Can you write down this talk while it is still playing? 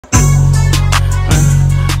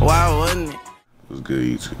wasn't it? What's good,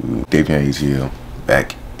 YouTube? Daveon ATL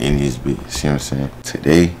back in this bitch. See what I'm saying?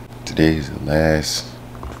 Today is the last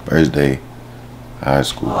first day of high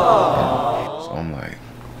school. So I'm like,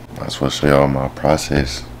 might as well show y'all my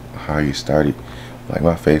process, how you started. Like,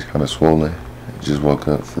 my face kind of swollen. I just woke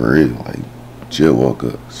up for real. Like, just woke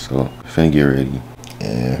up. So finna get ready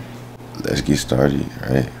and let's get started,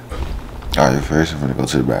 right? Alright, first I'm gonna go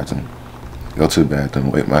to the bathroom.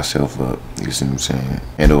 Wake myself up. You see what I'm saying?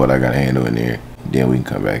 Handle what I gotta handle in there. Then we can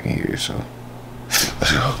come back in here, so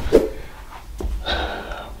let's go.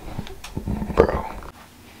 Bro.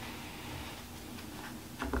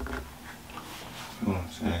 You know what I'm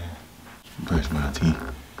saying? Brush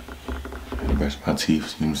my teeth,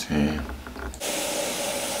 see what I'm saying?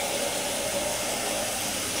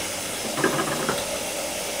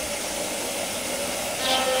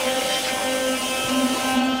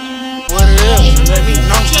 What it is? Let me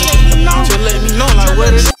know. Just let me know like what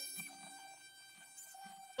it is.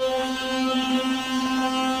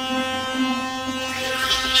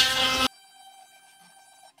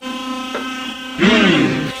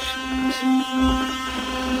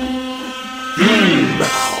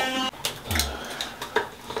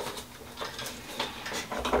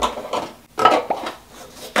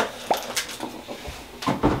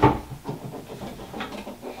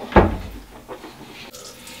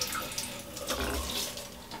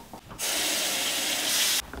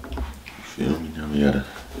 Feel me? Now we gotta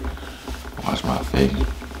wash my face.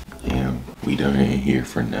 And we done in here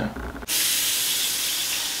for now.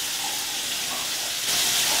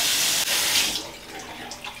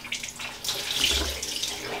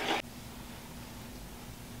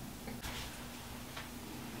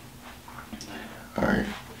 Alright,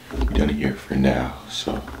 we done in here for now,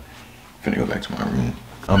 so I'm finna go back to my room.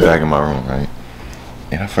 I'm back in my room, right?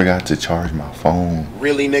 And I forgot to charge my phone.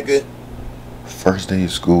 Really, nigga? First day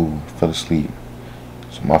of school, fell asleep.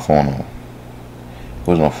 So my phone it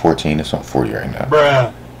was on 14, it's on 40 right now.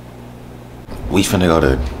 Bruh. We finna go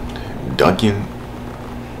to Dunkin'.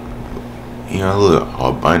 You know, a little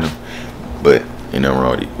albino, but ain't nothing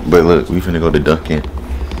wrong with it. But look, we finna go to Dunkin'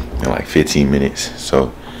 in like 15 minutes,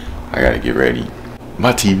 so I gotta get ready.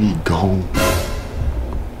 My TV gone.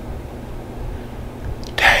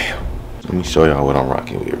 Damn. Let me show y'all what I'm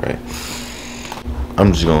rocking with, right?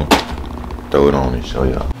 I'm just gonna throw it on and show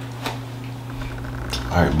y'all.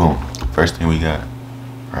 Alright, boom. First thing we got,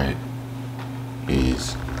 right,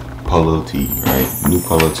 is polo tee, right? New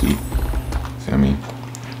polo tee. Feel me?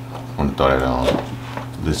 I wanna throw that on.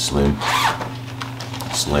 This slim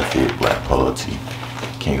fit black polo tee.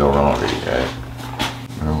 Can't go wrong with it, right?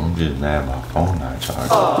 Bro, I'm just mad my phone not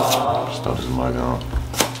charged. Just throw this mug on.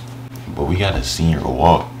 But we got a senior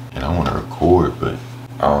walk and I wanna record, but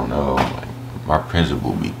I don't know, like, my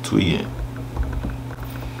principal be tweeting.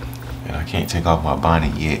 And I can't take off my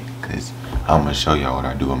bonnet yet, cause I'm gonna show y'all what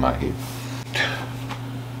I do with my hair.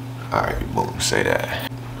 Alright, boom, say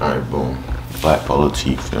that. Alright, boom. Black polo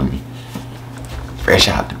tee, feel me? Fresh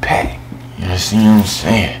out the pack. You know what I'm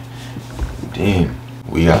saying? Then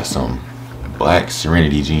we got some black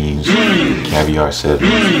Serenity jeans, caviar 7.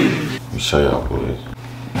 Let me show y'all boys.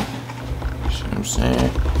 See what I'm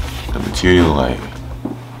saying? The material, like,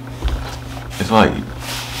 it's like,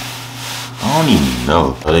 I don't even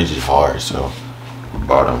know, but they just hard, so I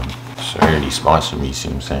bought them. Serenity sponsored me, see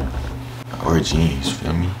what I'm saying? Or jeans,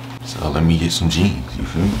 feel me? So let me get some jeans, you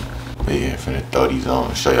feel me? But yeah, finna throw these on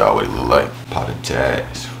and show y'all what it look like. Popping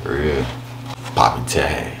tags, for real. Popping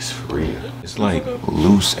tags, for real. It's like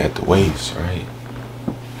loose at the waist, right?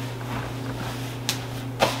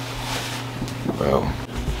 Bro,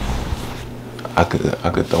 I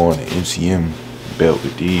could throw on an MCM belt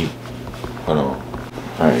with these. Hold on.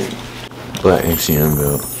 Alright. Black MCM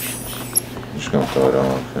belt. I'm just gonna throw it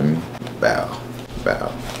on, feel me? Bow.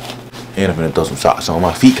 And I'm gonna throw some socks on.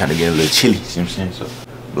 My feet kinda getting a little chilly, see what I'm saying? So,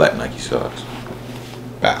 black Nike socks.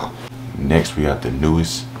 Bow. Next, we got the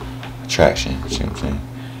newest attraction, see what I'm saying?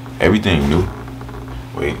 Everything new.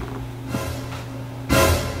 Wait.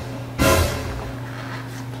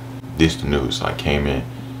 This the newest, like, came in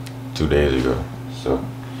 2 days ago. So,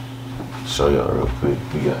 show y'all real quick.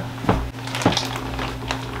 We got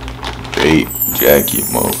bait jacket,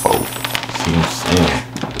 mofo. See what I'm saying?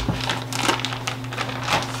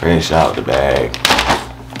 Fresh out the bag.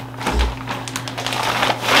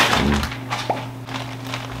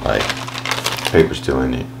 Like, paper still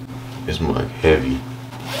in it. It's mug heavy.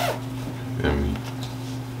 Feel me?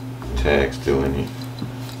 Tag still in it.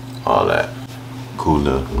 All that. Cool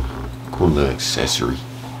little accessory.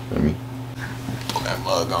 Feel me? Put that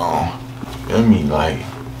mug on. Feel me? Like,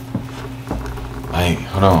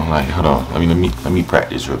 hold on. Let me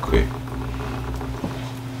practice real quick.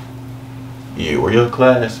 Yeah, where your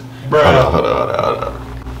class? Bruh. Hold on.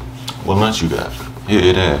 What lunch you got?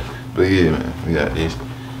 Here, that. But yeah, man, we got this.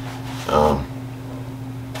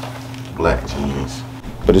 Black jeans.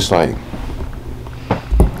 But it's like,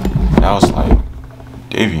 now it's like,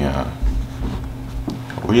 Daveon,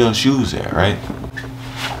 where your shoes at, right?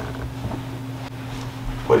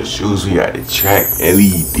 But the shoes, we got the track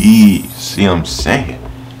LED. See what I'm saying?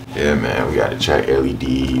 Yeah, man, we got the track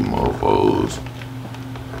LED mofos.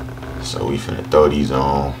 So we finna throw these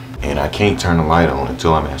on. And I can't turn the light on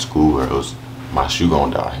until I'm at school or else my shoe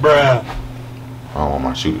gonna die. Bruh. I don't want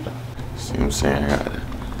my shoe to die. See what I'm saying? I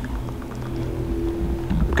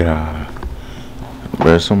gotta...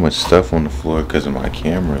 There's so much stuff on the floor because of my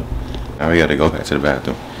camera. Now we gotta go back to the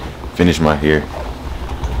bathroom. Finish my hair.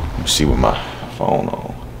 Let me see with my phone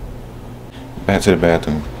on. Back to the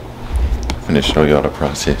bathroom. Finna show y'all the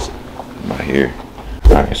process of my hair.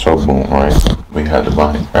 Alright, so boom, right? We got the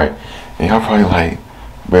bonnet, right? And y'all probably like,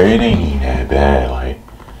 bro, it ain't even that bad. Like,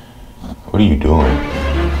 what are you doing?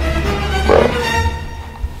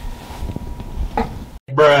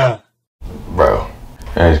 Bro,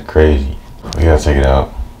 that's crazy. We gotta take it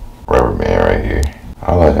out. Rubber band right here.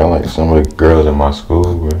 I like some of the girls in my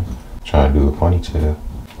school were trying to do a ponytail.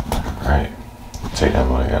 Right, take that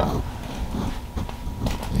money out.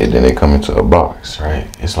 And then they come into a box, right?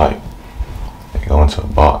 It's like, they go into a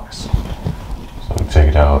box. So we take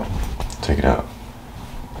it out, take it out,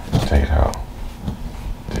 take it out,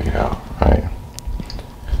 take it out, right?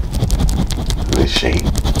 This shape,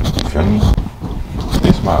 you feel me?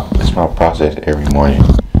 It's my process every morning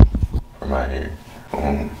for my hair.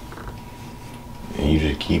 And you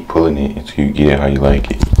just keep pulling it until you get it how you like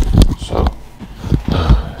it. So,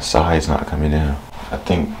 side's not coming down. I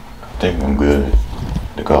think I'm good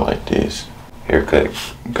to go like this. Haircut,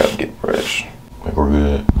 gotta get brushed. Like we're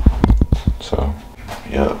good. So,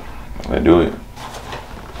 yeah, let's do it.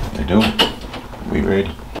 Let's do it. We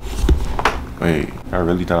ready. Wait, I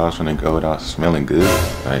really thought I was gonna go without smelling good.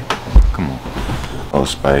 Like, come on. Old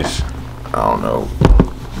Spice. I don't know.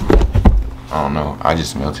 I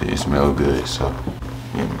just smelled it. It smelled good, so.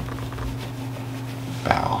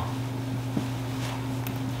 Bow.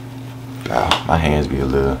 My hands be a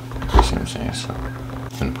little, you see what I'm saying? So,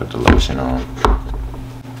 I'm gonna put the lotion on.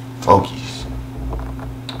 Focus.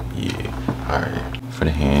 Yeah, alright. For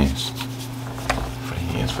the hands.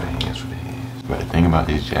 But the thing about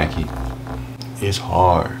this jacket, it's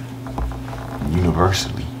hard.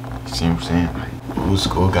 Universally. You see what I'm saying? Like, ooh,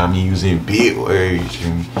 school got me using big words, you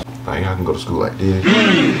feel me? Like, I can go to school like this. I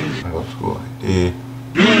can go to school like this.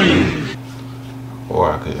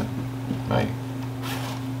 Or I could, like,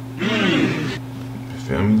 you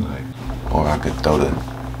feel me? Like, or I could throw the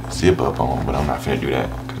zip up on, but I'm not finna do that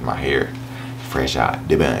because my hair fresh out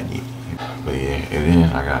the body. But yeah, and then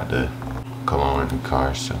I got the cologne in the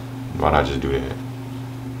car, so why'd I just do that?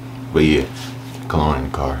 But yeah, cologne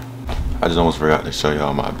in the car. I just almost forgot to show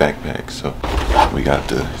y'all my backpack, so we got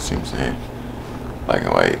the, see what I'm saying, black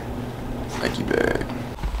and white Nike bag.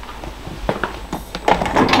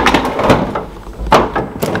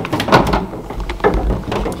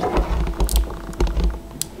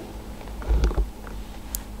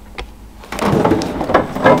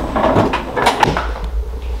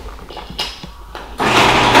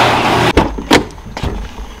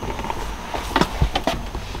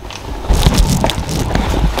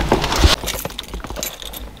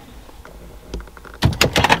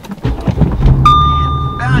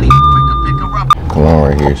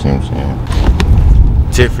 Right here, see what I'm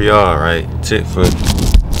saying? Tip for y'all, right? Tip for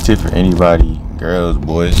anybody, girls,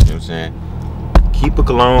 boys, you know what I'm saying? Keep a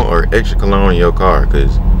cologne or extra cologne in your car,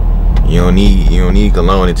 cause you don't need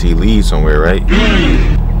cologne until you leave somewhere, right?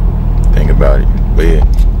 Think about it. But yeah,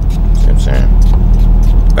 see what I'm saying?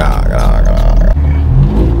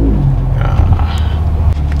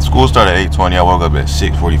 School started at 8:20. I woke up at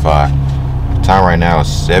 6:45. Time right now is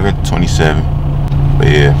 7:27. But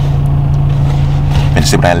yeah. And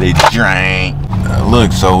sip that little drink.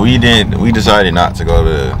 Look, so we decided not to go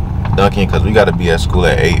to Dunkin' because we got to be at school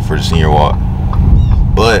at 8 for the senior walk.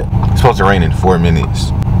 But it's supposed to rain in 4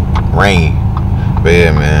 minutes. Rain. But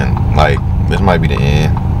yeah, man, like this might be the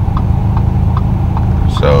end.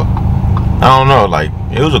 So I don't know, like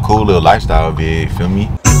it was a cool little lifestyle vid, feel me?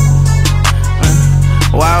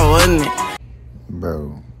 Why wouldn't it?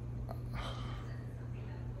 Bro,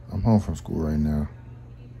 I'm home from school right now.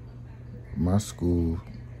 My school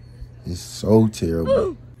is so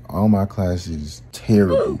terrible. All my classes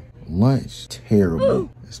terrible. Lunch terrible.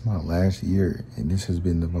 It's my last year and this has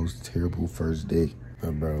been the most terrible first day.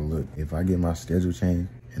 But bro, look, if I get my schedule changed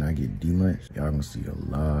and I get D-lunch, y'all gonna see a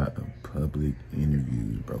lot of public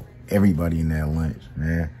interviews, bro. everybody in that lunch,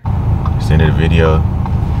 man. Send it a video.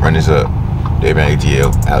 Run this up. Daveon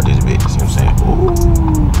ATL out this bitch. See what I'm saying?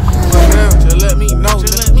 Ooh. Just let me know.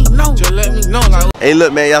 Just let me know. Just let me know. Like. Hey,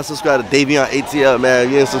 look, man, y'all subscribe to Daveon ATL, man.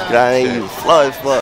 If you ain't subscribed, ain't you fly as fuck.